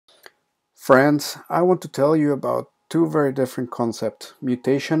Friends, I want to tell you about two very different concepts,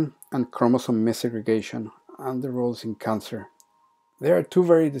 mutation and chromosome mis-segregation, and their roles in cancer. They are two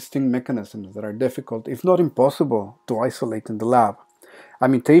very distinct mechanisms that are difficult, if not impossible, to isolate in the lab. A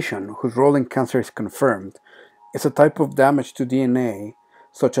mutation, whose role in cancer is confirmed, is a type of damage to DNA,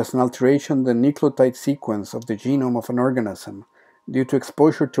 such as an alteration in the nucleotide sequence of the genome of an organism due to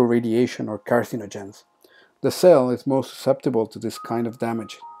exposure to radiation or carcinogens. The cell is most susceptible to this kind of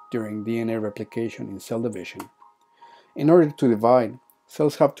damage during DNA replication in cell division. In order to divide,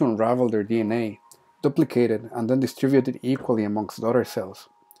 cells have to unravel their DNA, duplicate it, and then distribute it equally amongst other cells.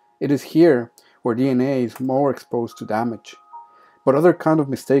 It is here where DNA is more exposed to damage. But other kind of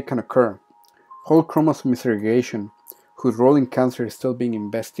mistake can occur. Whole chromosome mis-segregation, whose role in cancer is still being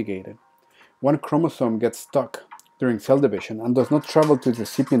investigated. One chromosome gets stuck during cell division and does not travel to the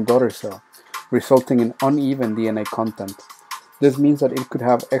recipient daughter cell, resulting in uneven DNA content. This means that it could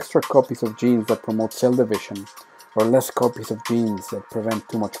have extra copies of genes that promote cell division, or less copies of genes that prevent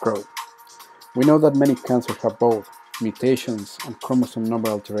too much growth. We know that many cancers have both mutations and chromosome number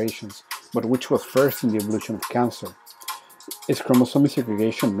alterations, but which was first in the evolution of cancer? Is chromosome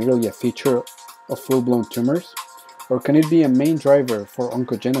segregation merely a feature of full-blown tumors, or can it be a main driver for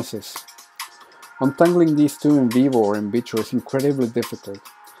oncogenesis? Untangling these two in vivo or in vitro is incredibly difficult.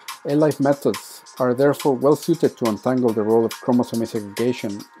 Alife methods are therefore well suited to untangle the role of chromosome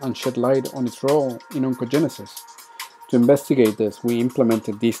segregation and shed light on its role in oncogenesis. To investigate this, we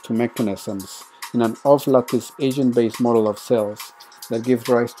implemented these two mechanisms in an off-lattice agent-based model of cells that gives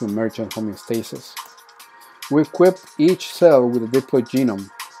rise to emergent homeostasis. We equipped each cell with a diploid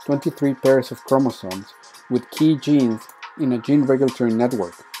genome, 23 pairs of chromosomes, with key genes in a gene regulatory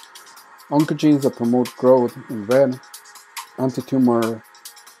network. Oncogenes that promote growth in red, anti-tumor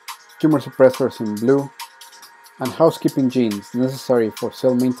suppressors in blue, and housekeeping genes necessary for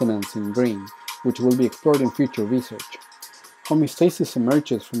cell maintenance in green, which will be explored in future research. Homeostasis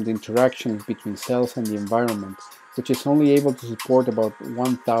emerges from the interactions between cells and the environment, which is only able to support about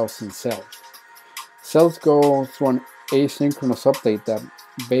 1,000 cells. Cells go through an asynchronous update that,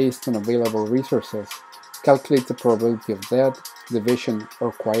 based on available resources, calculates the probability of death, division,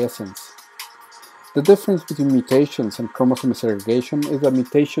 or quiescence. The difference between mutations and chromosome segregation is that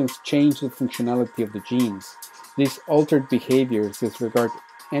mutations change the functionality of the genes. These altered behaviors disregard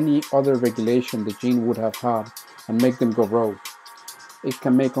any other regulation the gene would have had and make them go rogue. It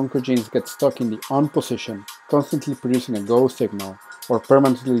can make oncogenes get stuck in the on position, constantly producing a go signal, or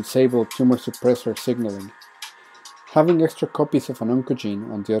permanently disable tumor suppressor signaling. Having extra copies of an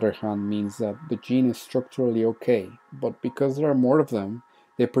oncogene, on the other hand, means that the gene is structurally okay, but because there are more of them,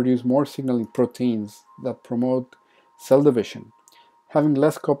 they produce more signaling proteins that promote cell division. Having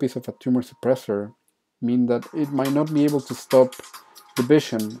less copies of a tumor suppressor mean that it might not be able to stop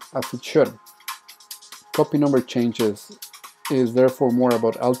division as it should. Copy number changes is therefore more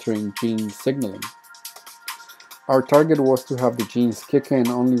about altering gene signaling. Our target was to have the genes kick in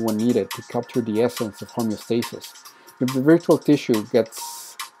only when needed to capture the essence of homeostasis. If the virtual tissue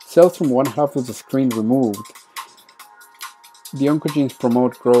gets cells from one half of the screen removed, the oncogenes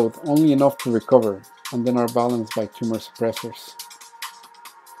promote growth only enough to recover, and then are balanced by tumor suppressors.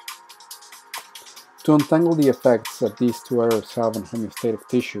 To untangle the effects that these two errors have on homeostatic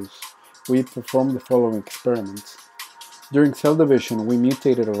tissues, we performed the following experiments. During cell division, we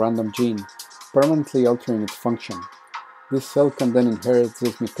mutated a random gene, permanently altering its function. This cell can then inherit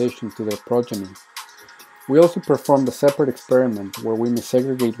this mutation to their progeny. We also performed a separate experiment where we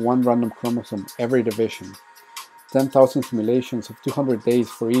mis-segregate one random chromosome every division. 10,000 simulations of 200 days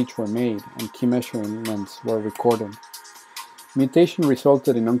for each were made, and key measurements were recorded. Mutation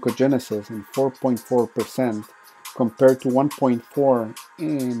resulted in oncogenesis in 4.4% compared to 1.4%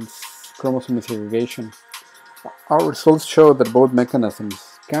 in chromosome segregation. Our results show that both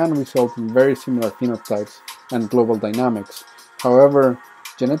mechanisms can result in very similar phenotypes and global dynamics. However,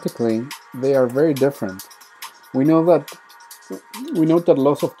 genetically, they are very different. We note that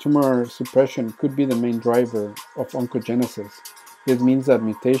loss of tumor suppression could be the main driver of oncogenesis. This means that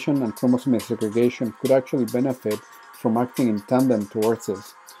mutation and chromosome segregation could actually benefit from acting in tandem towards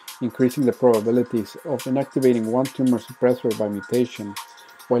this, increasing the probabilities of inactivating one tumor suppressor by mutation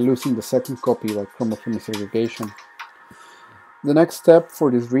while losing the second copy by chromosome segregation. The next step for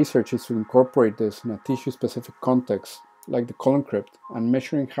this research is to incorporate this in a tissue-specific context, like the colon crypt, and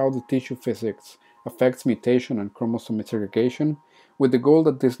measuring how the tissue physics affects mutation and chromosome segregation, with the goal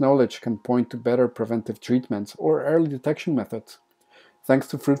that this knowledge can point to better preventive treatments or early detection methods. Thanks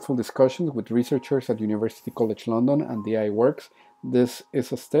to fruitful discussions with researchers at University College London and the AI Works, this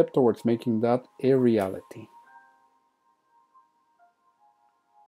is a step towards making that a reality.